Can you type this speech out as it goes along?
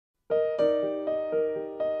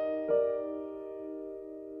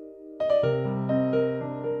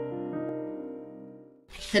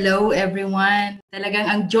Hello everyone. Talagang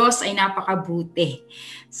ang Diyos ay napakabuti.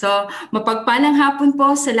 So, mapagpalang hapon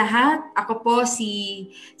po sa lahat. Ako po si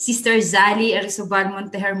Sister Rizalia Arizobal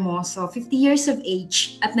Montehermoso, 50 years of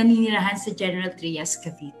age at naninirahan sa General Trias,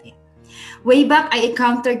 Cavite. Way back, I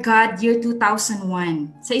encountered God year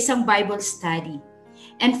 2001 sa isang Bible study.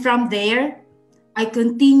 And from there, I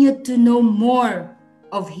continued to know more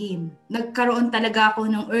of Him. Nagkaroon talaga ako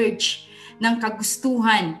ng urge, ng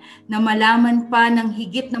kagustuhan na malaman pa ng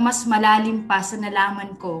higit na mas malalim pa sa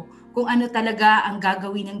nalaman ko kung ano talaga ang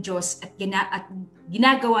gagawin ng Diyos at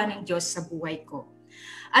ginagawa ng Diyos sa buhay ko.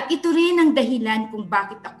 At ito rin ang dahilan kung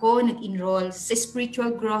bakit ako nag-enroll sa spiritual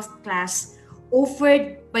growth class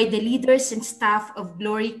offered by the leaders and staff of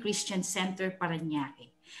Glory Christian Center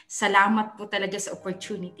Parañaque. Salamat po talaga sa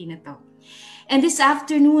opportunity na to. And this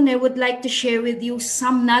afternoon, I would like to share with you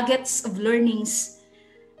some nuggets of learnings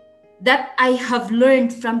that I have learned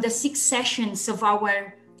from the 6 sessions of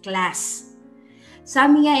our class.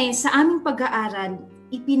 Sabi nga sa aming pag-aaral,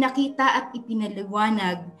 ipinakita at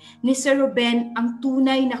ipinaliwanag ni Sir Ruben ang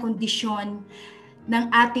tunay na kondisyon ng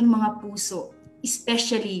ating mga puso,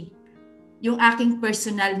 especially yung aking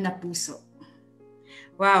personal na puso.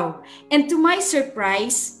 Wow! And to my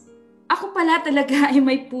surprise, ako pala talaga ay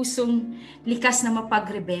may pusong likas na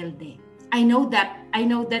mapagrebelde. I know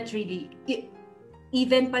that really.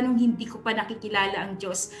 Even pa nung hindi ko pa nakikilala ang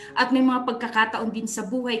Diyos at may mga pagkakataon din sa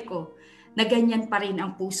buhay ko na ganyan pa rin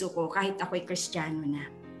ang puso ko kahit ako'y Kristiyano na.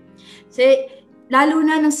 So, lalo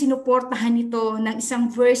na nang sinuportahan nito ng isang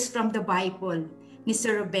verse from the Bible ni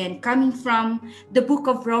Sir Ruben coming from the book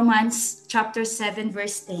of Romans chapter 7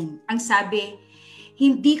 verse 10. Ang sabi,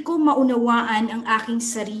 hindi ko maunawaan ang aking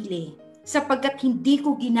sarili sapagkat hindi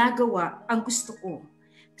ko ginagawa ang gusto ko.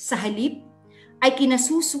 Sa halip, ay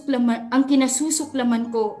kinasusuklaman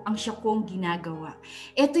ko ang siya kong ginagawa.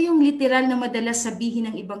 Ito yung literal na madalas sabihin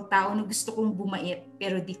ng ibang tao na gusto kong bumait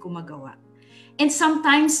pero di ko magawa. And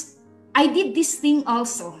sometimes, I did this thing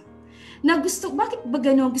also. Na bakit ba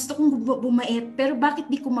gano'n? Gusto kong bumait pero bakit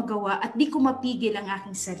di ko magawa at di ko mapigil ang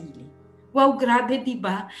aking sarili? Wow, grabe, di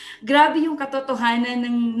ba? Grabe yung katotohanan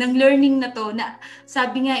ng learning na to na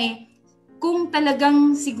sabi nga kung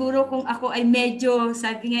talagang siguro kung ako ay medyo,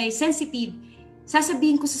 sabi nga sensitive,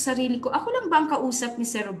 sasabihin ko sa sarili ko, ako lang ba ang kausap ni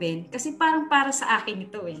Sir Ruben? Kasi parang para sa akin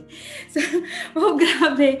ito So, oh,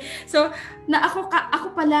 grabe. So, ako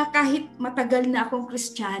pala kahit matagal na akong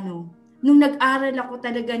Kristiyano, nung nag-aral ako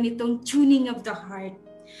talaga nitong tuning of the heart,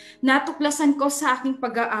 natuklasan ko sa aking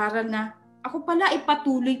pag-aaral na ako pala ay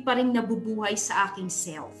patuloy pa rin nabubuhay sa aking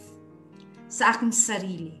self. Sa aking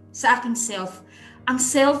sarili. Sa aking self. Ang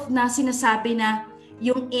self na sinasabi na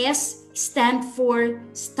yung S stand for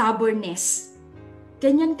stubbornness.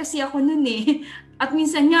 Ganyan kasi ako nun At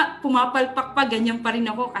minsan nga, pumapalpak pa, ganyan pa rin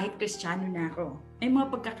ako kahit Kristiyano na ako. May mga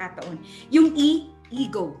pagkakataon. Yung E,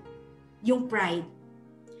 ego. Yung pride.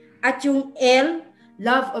 At yung L,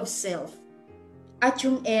 love of self. At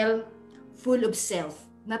yung L, full of self.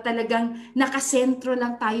 Na talagang nakasentro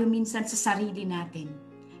lang tayo minsan sa sarili natin.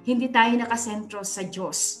 Hindi tayo nakasentro sa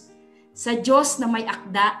Diyos. Sa Diyos na may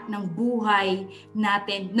akda ng buhay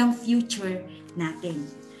natin, ng future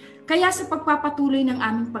natin. Kaya sa pagpapatuloy ng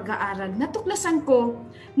aming pag-aaral, natuklasan ko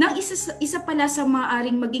ng isa pala sa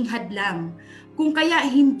maaaring maging hadlang kung kaya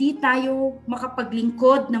hindi tayo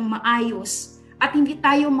makapaglingkod ng maayos at hindi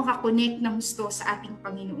tayo makakonect ng gusto sa ating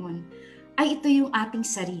Panginoon, ay ito yung ating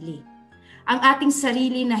sarili. Ang ating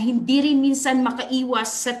sarili na hindi rin minsan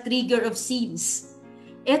makaiwas sa trigger of sins.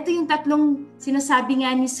 Ito yung tatlong sinasabi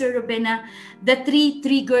nga ni Sir Ruben na the 3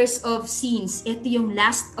 triggers of sins. Ito yung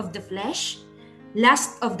lust of the flesh,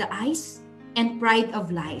 lust of the eyes, and pride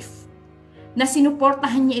of life. Na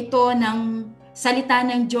sinuportahan niya ito ng salita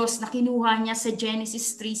ng Diyos na kinuha niya sa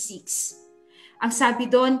Genesis 3:6. Ang sabi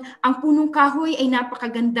doon, ang punong kahoy ay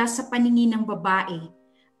napakaganda sa paningin ng babae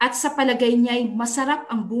at sa palagay niya ay masarap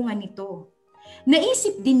ang bunga nito.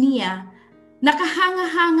 Naisip din niya,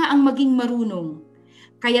 nakahanga-hanga ang maging marunong,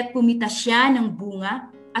 kaya't pumitas siya ng bunga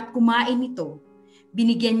at kumain nito.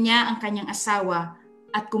 Binigyan niya ang kanyang asawa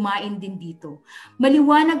at kumain din dito.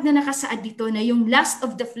 Maliwanag na nakasaad dito na yung lust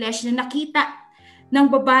of the flesh na nakita ng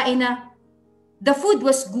babae na the food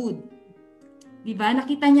was good. Diba?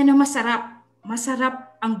 Nakita niya na masarap.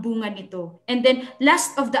 Masarap ang bunga nito. And then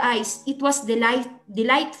lust of the eyes, it was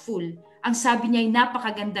delightful. Ang sabi niya ay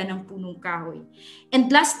napakaganda ng punong kahoy. And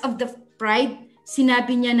lust of the pride,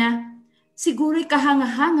 sinabi niya na siguro'y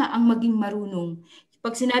kahanga-hanga ang maging marunong.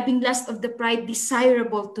 Pag sinabing lust of the pride,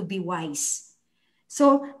 desirable to be wise.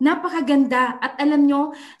 So, napakaganda. At alam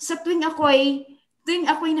nyo, sa tuwing ako'y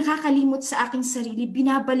nakakalimot sa aking sarili,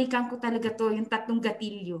 binabalikan ko talaga to, yung 3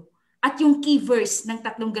 gatilyo. At yung key verse ng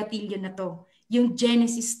 3 gatilyo na to, yung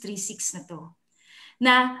Genesis 3:6 na to,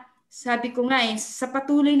 na sabi ko nga sa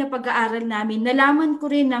patuloy na pag-aaral namin, nalaman ko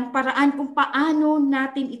rin ang paraan kung paano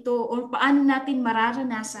natin ito o paano natin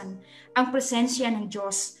mararanasan ang presensya ng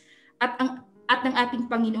Diyos at ng ating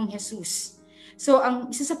Panginoong Jesus. So ang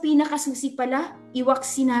isa sa pinakasusi pala,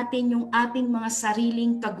 iwaksin natin yung ating mga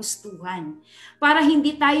sariling kagustuhan. Para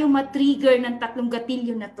hindi tayo matrigger ng 3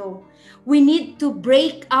 gatilyo na to, we need to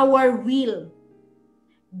break our will.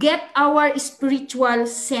 Get our spiritual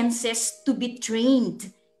senses to be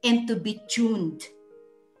trained and to be tuned.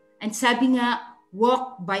 And sabi nga,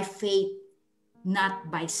 walk by faith, not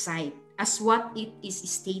by sight, as what it is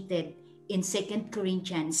stated in 2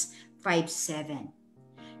 Corinthians 5:7.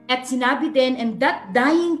 At sinabi din, and that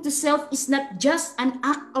dying to self is not just an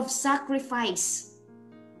act of sacrifice,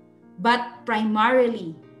 but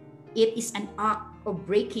primarily, it is an act of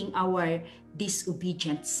breaking our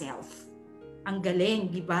disobedient self. Ang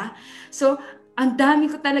galing, di ba? So, ang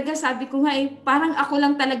dami ko talaga, sabi ko nga parang ako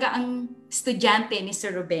lang talaga ang estudyante ni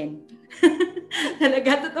Sir Ruben.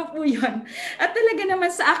 Talaga, totoo po yun. At talaga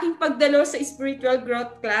naman sa aking pagdalo sa spiritual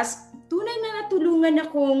growth class, tunay na natulungan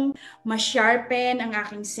akong ma-sharpen ang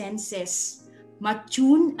aking senses,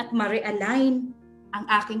 ma-tune at ma-realign ang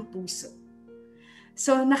aking puso.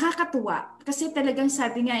 So, nakakatuwa. Kasi talagang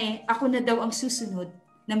sabi nga ako na daw ang susunod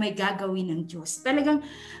na may gagawin ng Diyos. Talagang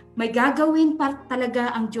may gagawin pa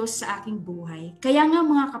talaga ang Diyos sa aking buhay. Kaya nga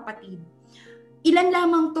mga kapatid, ilan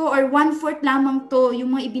lamang to or 1/4 lamang to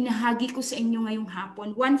yung mga ibinahagi ko sa inyo ngayong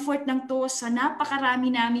hapon. 1/4 lang to sa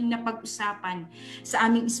napakarami naming napag-usapan sa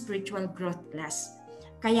aming spiritual growth class.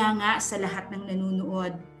 Kaya nga sa lahat ng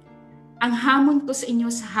nanunood, ang hamon ko sa inyo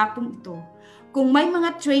sa hapong ito, kung may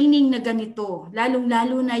mga training na ganito,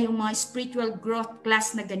 lalong-lalo na yung mga spiritual growth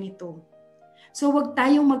class na ganito, so wag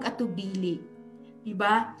tayong mag-atubili.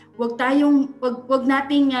 Diba? Wag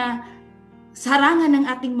nating sarangan ng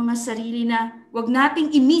ating mga sarili na wag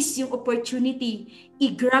nating i-miss yung opportunity,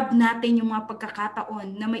 i-grab natin yung mga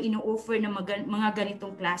pagkakataon na may ino-offer ng mga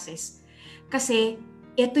ganitong classes. Kasi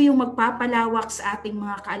ito yung magpapalawak sa ating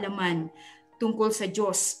mga kaalaman tungkol sa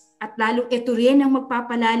Diyos. At lalo ito rin ang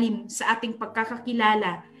magpapalalim sa ating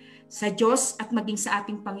pagkakakilala sa Diyos at maging sa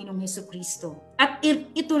ating Panginoong Hesukristo. At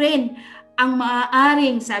ito rin ang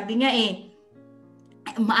maaaring, sabi nga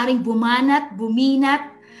maaring buminat,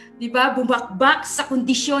 di ba, bumakbak sa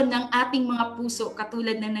kondisyon ng ating mga puso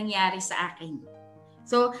katulad ng nangyari sa akin.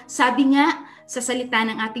 So, sabi nga sa salita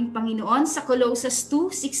ng ating Panginoon sa Colossus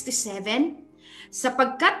 2:6-7,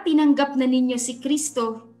 sapagkat tinanggap na ninyo si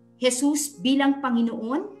Kristo Jesus bilang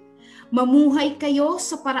Panginoon, mamuhay kayo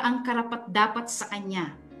sa paraang karapat-dapat sa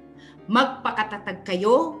Kanya. Magpakatatag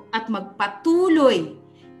kayo at magpatuloy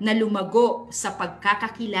na lumago sa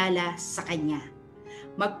pagkakakilala sa Kanya.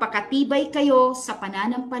 Magpakatibay kayo sa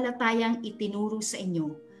pananampalatayang itinuro sa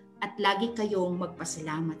inyo at lagi kayong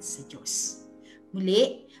magpasalamat sa Diyos.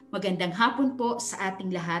 Muli, magandang hapon po sa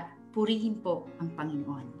ating lahat. Purihin po ang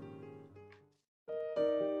Panginoon.